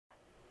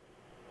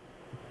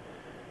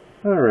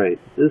Alright,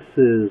 this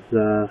is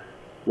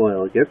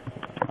Loyal again.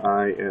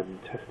 I am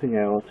testing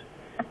out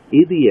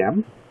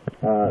EDM,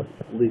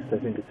 at least I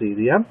think it's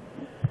EDM.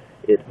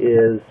 It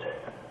is,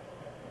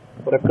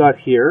 what I've got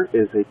here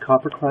is a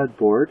copper-clad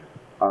board.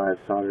 I've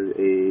soldered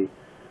a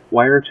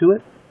wire to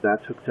it.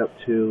 That's hooked up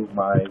to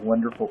my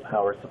wonderful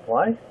power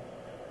supply.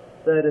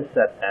 That is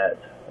set at,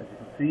 as you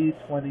can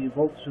see, 20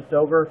 volts just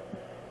over,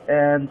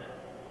 and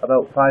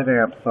about 5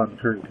 amps on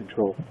current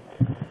control.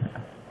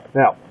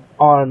 Now,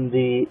 on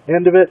the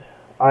end of it,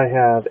 I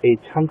have a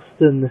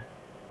tungsten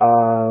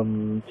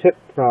tip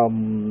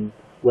from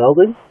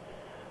welding,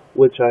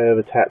 which I have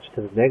attached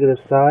to the negative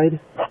side.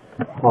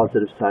 The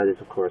positive side is,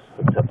 of course,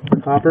 hooked up to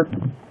the copper.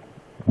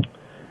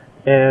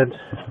 And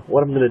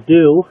what I'm going to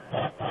do,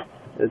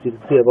 as you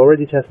can see, I've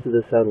already tested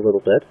this out a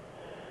little bit.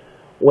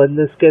 When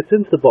this gets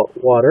into the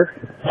water,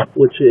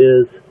 which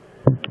is,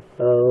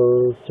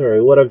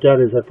 what I've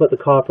done is I've put the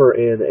copper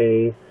in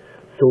a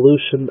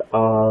solution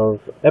of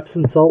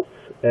Epsom salts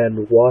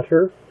and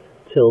water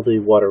till the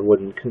water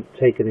wouldn't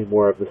take any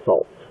more of the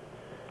salts.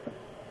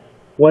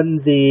 When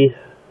the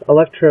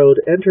electrode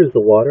enters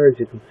the water, as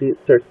you can see, it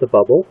starts to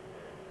bubble.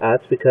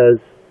 That's because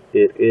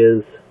it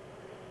is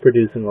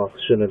producing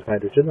oxygen and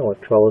hydrogen,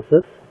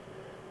 electrolysis.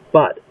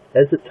 But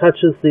as it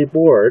touches the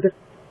board,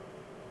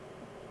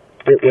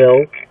 it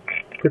will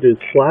produce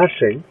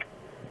flashing.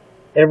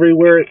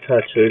 Everywhere it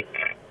touches,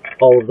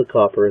 all of the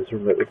copper is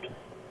removed.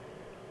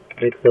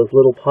 Makes those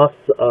little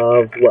puffs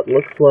of what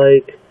looks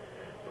like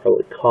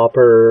probably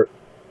copper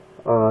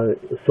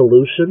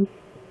solution.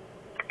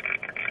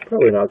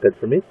 Probably not good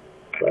for me,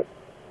 but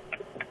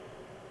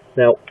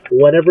now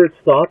whenever it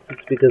stops,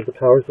 it's because the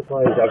power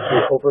supply is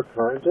actually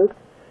overcurrented.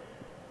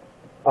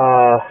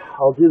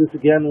 I'll do this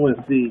again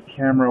with the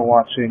camera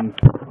watching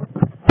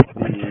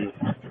the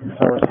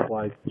power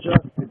supply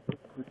just to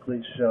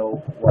quickly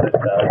show what it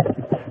does.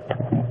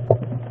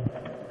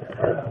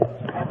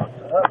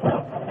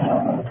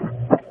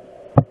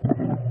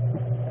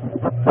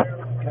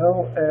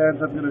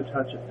 And I'm going to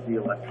touch it to the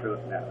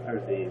electrode now, or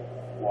the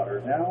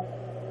water now,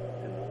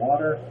 in the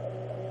water,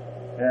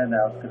 and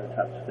now it's going to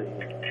touch the,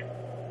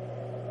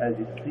 as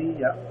you can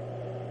see,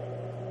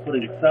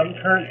 putting some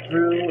current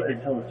through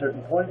until a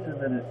certain point, and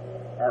then it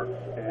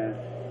arcs and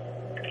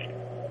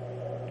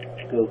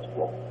goes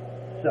full.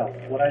 So,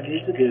 what I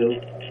need to do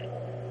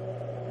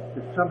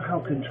is somehow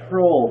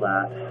control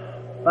that,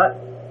 but,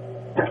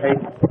 okay,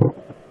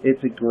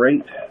 it's a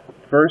great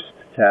first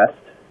test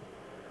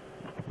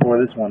for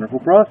this wonderful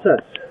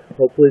process.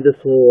 Hopefully this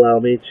will allow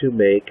me to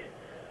make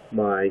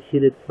my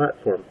heated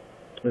platform.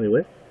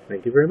 Anyway,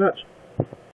 thank you very much.